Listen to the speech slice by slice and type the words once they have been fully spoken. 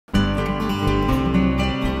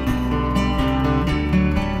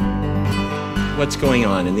what's going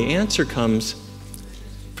on? And the answer comes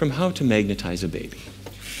from how to magnetize a baby.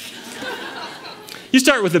 You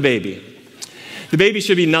start with the baby. The baby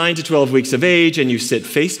should be 9 to 12 weeks of age, and you sit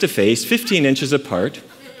face to face, 15 inches apart.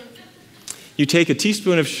 You take a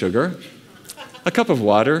teaspoon of sugar, a cup of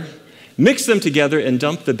water, mix them together, and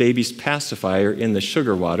dump the baby's pacifier in the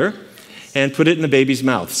sugar water, and put it in the baby's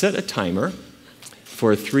mouth. Set a timer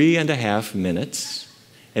for 3.5 minutes,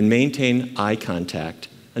 and maintain eye contact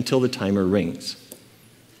until the timer rings.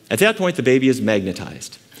 At that point, the baby is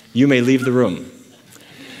magnetized. You may leave the room.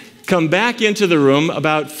 Come back into the room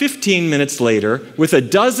about 15 minutes later with a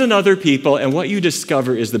dozen other people, and what you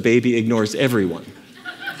discover is the baby ignores everyone,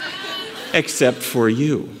 except for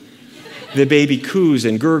you. The baby coos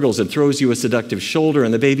and gurgles and throws you a seductive shoulder,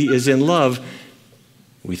 and the baby is in love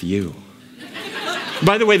with you.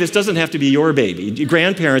 By the way, this doesn't have to be your baby.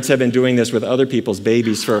 Grandparents have been doing this with other people's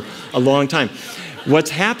babies for a long time.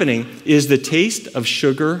 What's happening is the taste of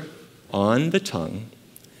sugar on the tongue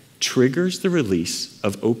triggers the release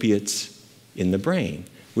of opiates in the brain,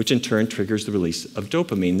 which in turn triggers the release of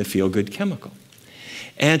dopamine, the feel-good chemical.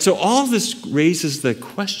 And so all this raises the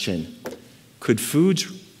question, could foods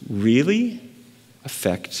really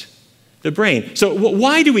affect the brain? So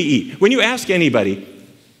why do we eat? When you ask anybody,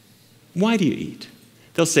 why do you eat?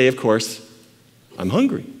 They'll say, of course, I'm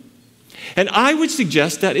hungry. And I would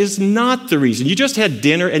suggest that is not the reason. You just had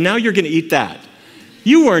dinner and now you're going to eat that.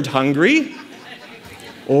 You weren't hungry.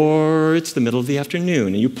 Or it's the middle of the afternoon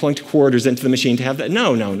and you plunked quarters into the machine to have that.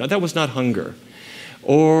 No, that was not hunger.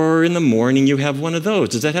 Or in the morning you have one of those.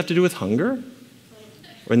 Does that have to do with hunger?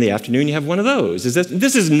 Or in the afternoon you have one of those.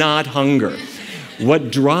 This is not hunger.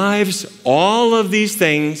 What drives all of these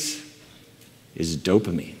things is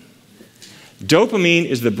dopamine. Dopamine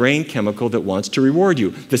is the brain chemical that wants to reward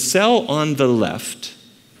you. The cell on the left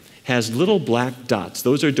has little black dots.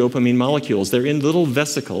 Those are dopamine molecules. They're in little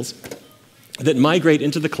vesicles that migrate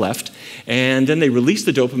into the cleft, and then they release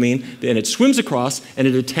the dopamine, and it swims across, and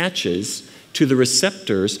it attaches to the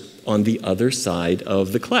receptors on the other side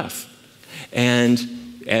of the cleft.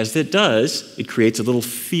 And as it does, it creates a little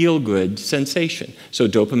feel-good sensation. So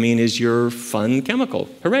dopamine is your fun chemical.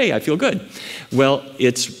 Hooray, I feel good. Well,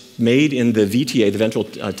 it's made in the VTA, the ventral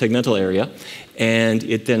tegmental area, and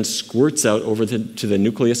it then squirts out over to the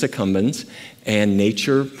nucleus accumbens, and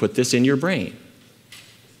nature put this in your brain.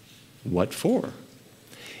 What for?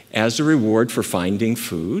 As a reward for finding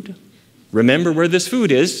food. Remember where this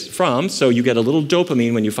food is from, so you get a little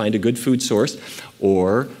dopamine when you find a good food source,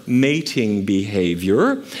 or mating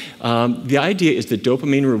behavior. The idea is that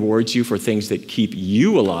dopamine rewards you for things that keep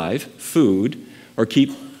you alive, food, or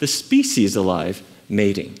keep the species alive,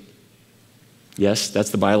 mating. Yes, that's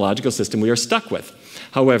the biological system we are stuck with.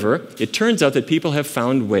 However, it turns out that people have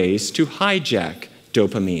found ways to hijack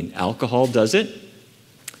dopamine. Alcohol does it.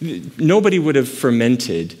 Nobody would have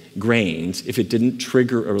fermented grains if it didn't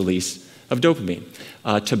trigger a release of dopamine.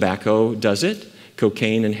 Tobacco does it.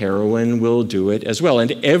 Cocaine and heroin will do it as well.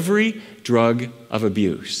 And every drug of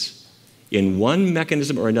abuse, in one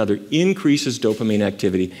mechanism or another, increases dopamine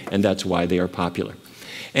activity, and that's why they are popular.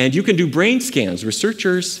 And you can do brain scans.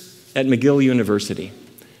 Researchers at McGill University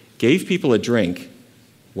gave people a drink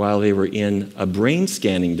while they were in a brain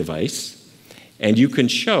scanning device, and you can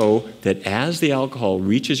show that as the alcohol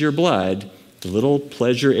reaches your blood, the little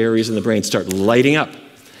pleasure areas in the brain start lighting up.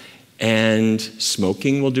 And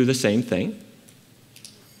smoking will do the same thing.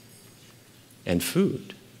 And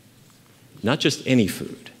food. Not just any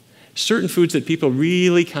food. Certain foods that people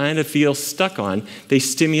really kind of feel stuck on, they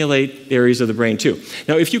stimulate areas of the brain too.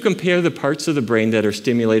 Now, if you compare the parts of the brain that are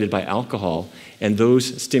stimulated by alcohol and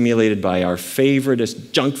those stimulated by our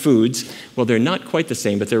favorite junk foods, well, they're not quite the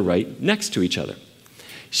same, but they're right next to each other.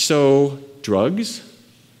 So drugs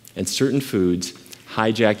and certain foods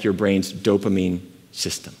hijack your brain's dopamine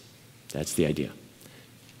system. That's the idea.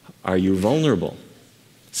 Are you vulnerable?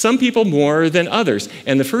 Some people more than others.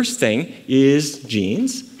 And the first thing is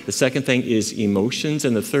genes. The second thing is emotions,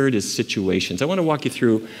 and the third is situations. I want to walk you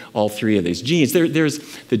through all three of these. Genes, there's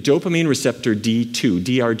the dopamine receptor D2,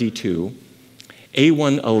 DRD2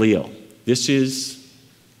 A1 allele. This is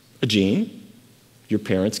a gene your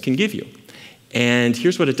parents can give you. And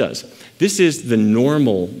here's what it does. This is the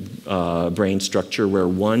normal brain structure where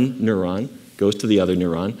one neuron goes to the other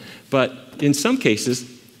neuron. But in some cases,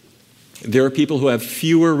 there are people who have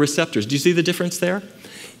fewer receptors. Do you see the difference there?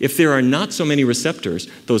 If there are not so many receptors,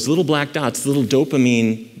 those little black dots, little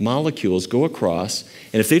dopamine molecules go across,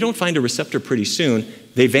 and if they don't find a receptor pretty soon,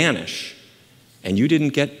 they vanish. And you didn't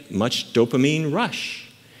get much dopamine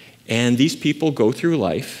rush. And these people go through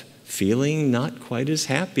life feeling not quite as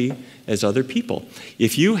happy as other people.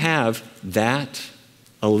 If you have that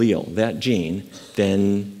allele, that gene,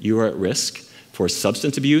 then you are at risk for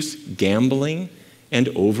substance abuse, gambling, and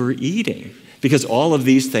overeating, because all of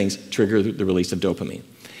these things trigger the release of dopamine.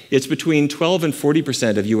 It's between 12 and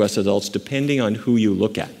 40% of US adults, depending on who you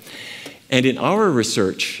look at. And in our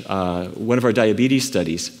research, one of our diabetes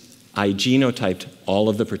studies, I genotyped all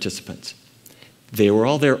of the participants. They were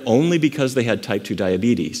all there only because they had type 2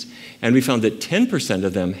 diabetes. And we found that 10%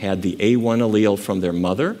 of them had the A1 allele from their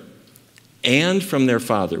mother and from their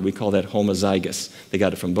father. We call that homozygous. They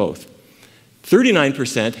got it from both.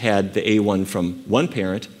 39% had the A1 from one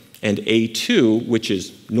parent and A2, which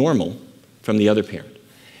is normal, from the other parent.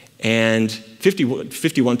 And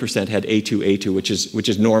 51% had A2, which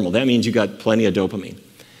is normal. That means you got plenty of dopamine.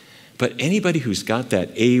 But anybody who's got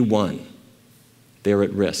that A1, they're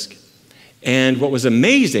at risk. And what was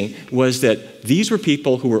amazing was that these were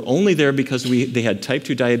people who were only there because they had type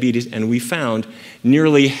 2 diabetes, and we found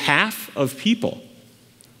nearly half of people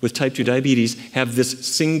with type 2 diabetes have this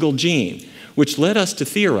single gene, which led us to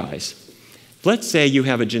theorize. Let's say you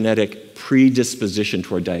have a genetic predisposition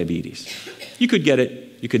toward diabetes. You could get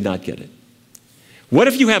it, you could not get it. What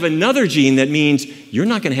if you have another gene that means you're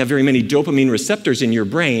not going to have very many dopamine receptors in your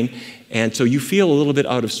brain, and so you feel a little bit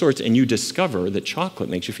out of sorts, and you discover that chocolate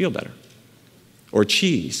makes you feel better, or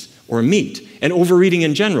cheese, or meat, and overeating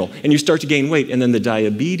in general, and you start to gain weight, and then the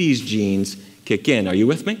diabetes genes kick in. Are you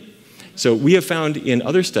with me? So we have found in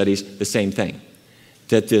other studies the same thing,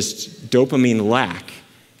 that this dopamine lack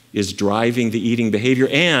is driving the eating behavior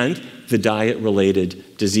and the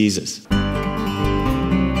diet-related diseases.